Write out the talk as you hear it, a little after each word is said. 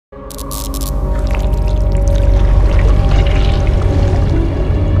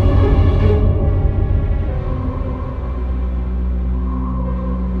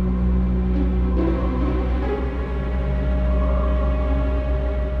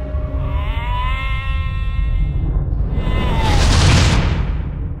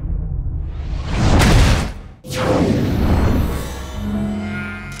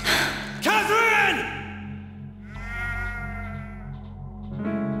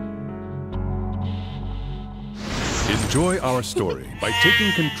Enjoy our story by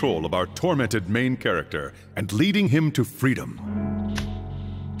taking control of our tormented main character and leading him to freedom.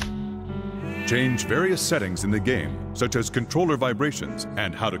 Change various settings in the game, such as controller vibrations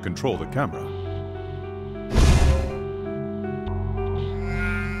and how to control the camera.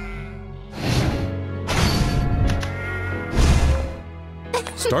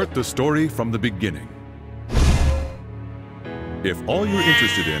 Start the story from the beginning. If all you're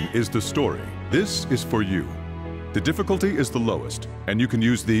interested in is the story, this is for you. The difficulty is the lowest, and you can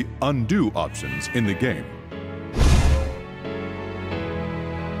use the undo options in the game.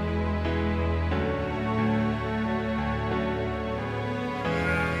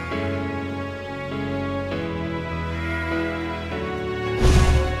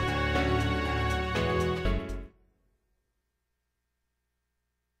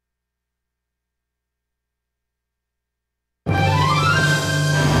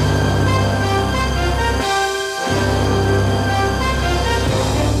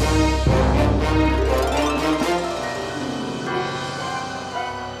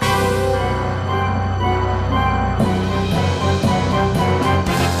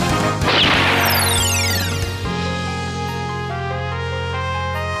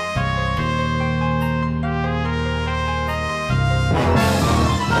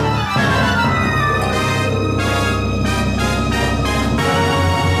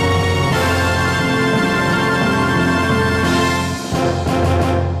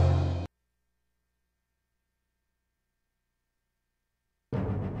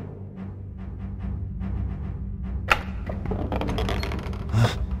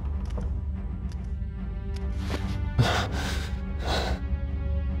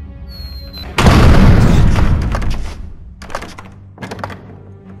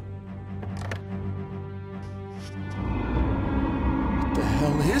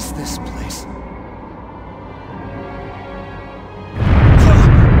 Is this place?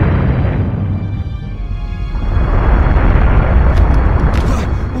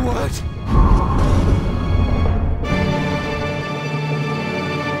 What?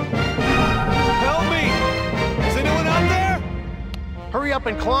 Help me! Is anyone out there? Hurry up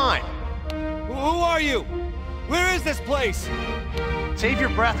and climb. Who are you? Where is this place? Save your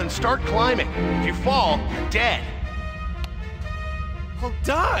breath and start climbing. If you fall, you're dead. I'll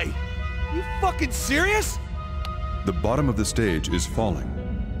die! You fucking serious? The bottom of the stage is falling.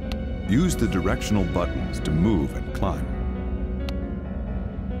 Use the directional buttons to move and climb.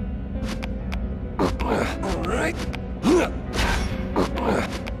 All right.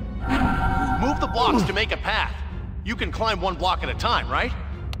 Move the blocks to make a path. You can climb one block at a time, right?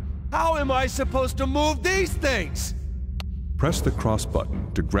 How am I supposed to move these things? Press the cross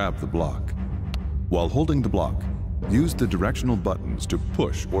button to grab the block. While holding the block, use the directional buttons to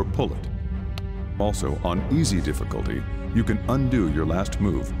push or pull it. Also, on easy difficulty, you can undo your last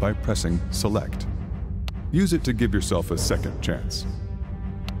move by pressing select. Use it to give yourself a second chance.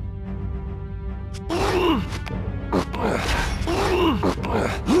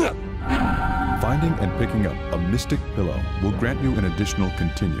 Finding and picking up a mystic pillow will grant you an additional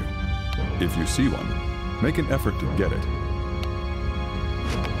continue. If you see one, make an effort to get it.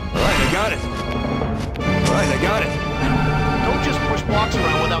 All right, I got it. All right, I got it. Don't just push blocks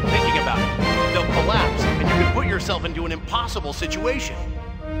around without thinking about it. They'll collapse, and you can put yourself into an impossible situation.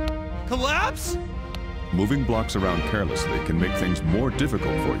 Collapse? Moving blocks around carelessly can make things more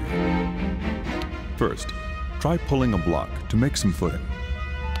difficult for you. First, try pulling a block to make some footing.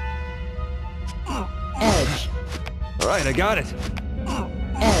 Edge. All right, I got it.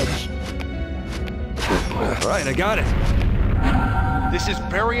 Edge. All right, I got it. This is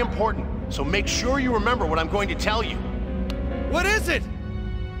very important, so make sure you remember what I'm going to tell you. What is it?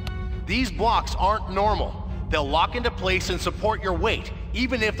 These blocks aren't normal. They'll lock into place and support your weight,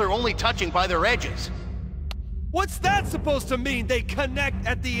 even if they're only touching by their edges. What's that supposed to mean, they connect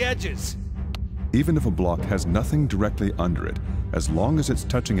at the edges? Even if a block has nothing directly under it, as long as it's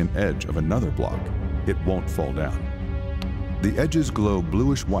touching an edge of another block, it won't fall down. The edges glow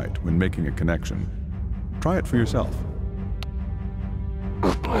bluish-white when making a connection. Try it for yourself.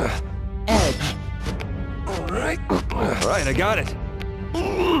 Edge. All right, I got it.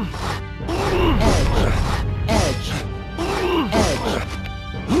 Edge. Edge.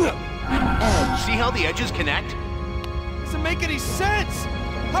 See how the edges connect? Doesn't make any sense.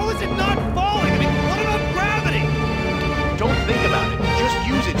 How is it not falling? I mean, what about gravity? Don't think about it. Just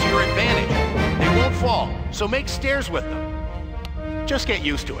use it to your advantage. They won't fall, so make stairs with them. Just get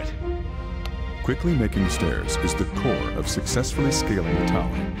used to it. Quickly making stairs is the core of successfully scaling a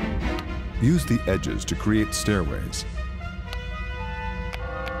tower. Use the edges to create stairways.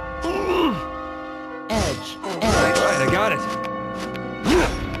 Edge. Right, I got it.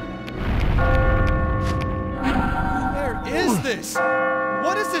 Where is this?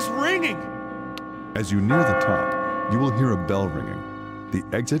 What is this ringing? As you near the top, you will hear a bell ringing. The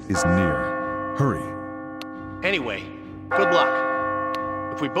exit is near. Hurry. Anyway, good luck.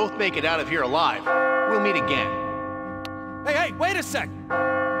 If we both make it out of here alive, we'll meet again. Hey, wait a sec!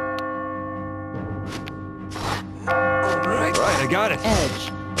 Right, I got it. edge,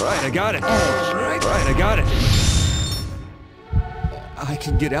 Right, I got it. edge, Right, I got it. I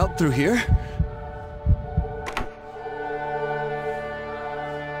can get out through here?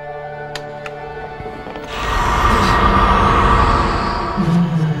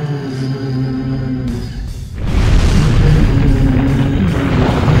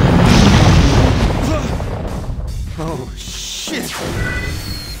 Oh, shit!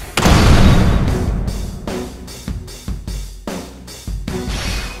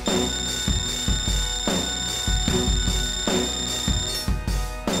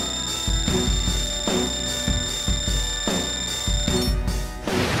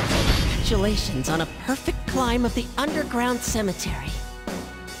 Congratulations on a perfect climb of the underground cemetery.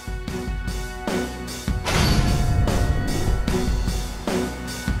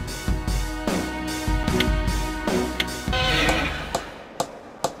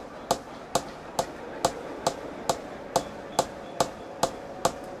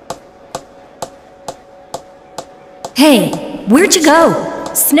 Hey, where'd you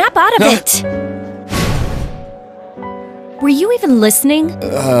go? Snap out of it! Were you even listening?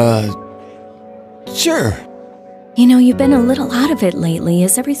 Sure. You know, you've been a little out of it lately.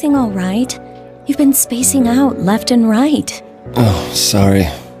 Is everything all right? You've been spacing out left and right. Oh, sorry.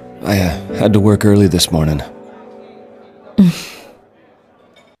 I had to work early this morning.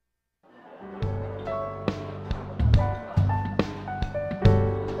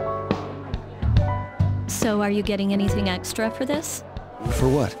 So, are you getting anything extra for this? For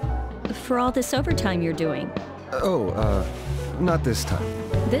what? For all this overtime you're doing? Oh, not this time.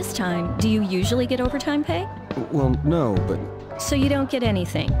 This time, do you usually get overtime pay? Well, no, but... So you don't get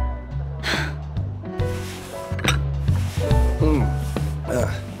anything.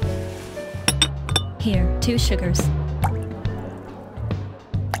 Here, 2 sugars.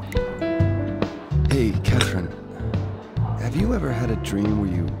 Hey, Catherine. Have you ever had a dream where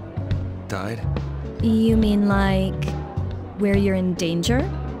you died? You mean like where you're in danger?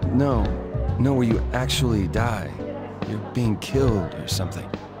 No, where you actually die. You're being killed or something.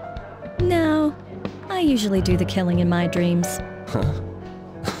 No, I usually do the killing in my dreams. Huh?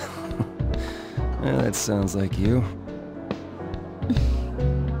 Yeah, that sounds like you.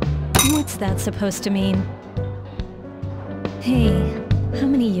 What's that supposed to mean? Hey, how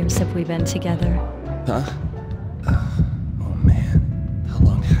many years have we been together? Huh? Oh man, how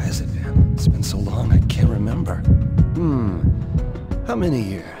long has it been? It's been so long I can't remember. How many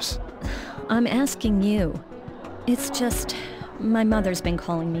years? I'm asking you. It's just, my mother's been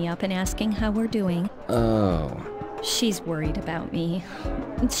calling me up and asking how we're doing. Oh. She's worried about me.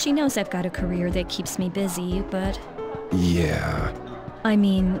 She knows I've got a career that keeps me busy, but... Yeah. I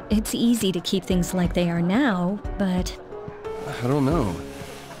mean, it's easy to keep things like they are now, but... I don't know.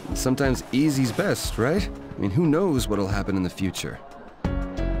 Sometimes easy's best, right? I mean, who knows what'll happen in the future?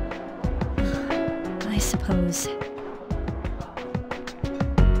 I suppose.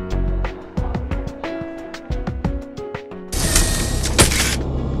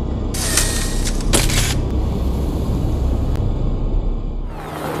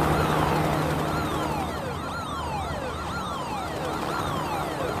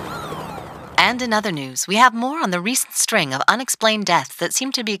 And in other news, we have more on the recent string of unexplained deaths that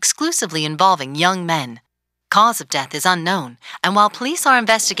seem to be exclusively involving young men. Cause of death is unknown, and while police are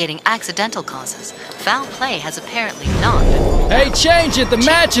investigating accidental causes, foul play has apparently not been ruled out. Hey, change it! The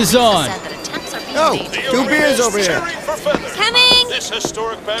match is on! Oh, 2 beers over here! Coming!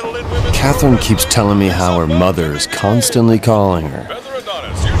 Catherine keeps telling me how her mother is constantly calling her.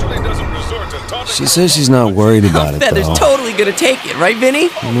 She says she's not worried about it, Feather's though. totally gonna take it, right, Vinny?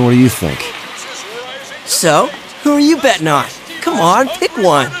 What do you think? So, who are you betting on? Come on, pick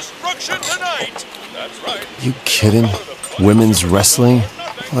one. You kidding? Women's wrestling?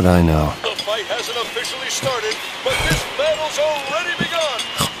 What'd I know?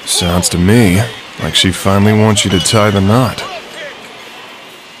 Sounds to me like she finally wants you to tie the knot.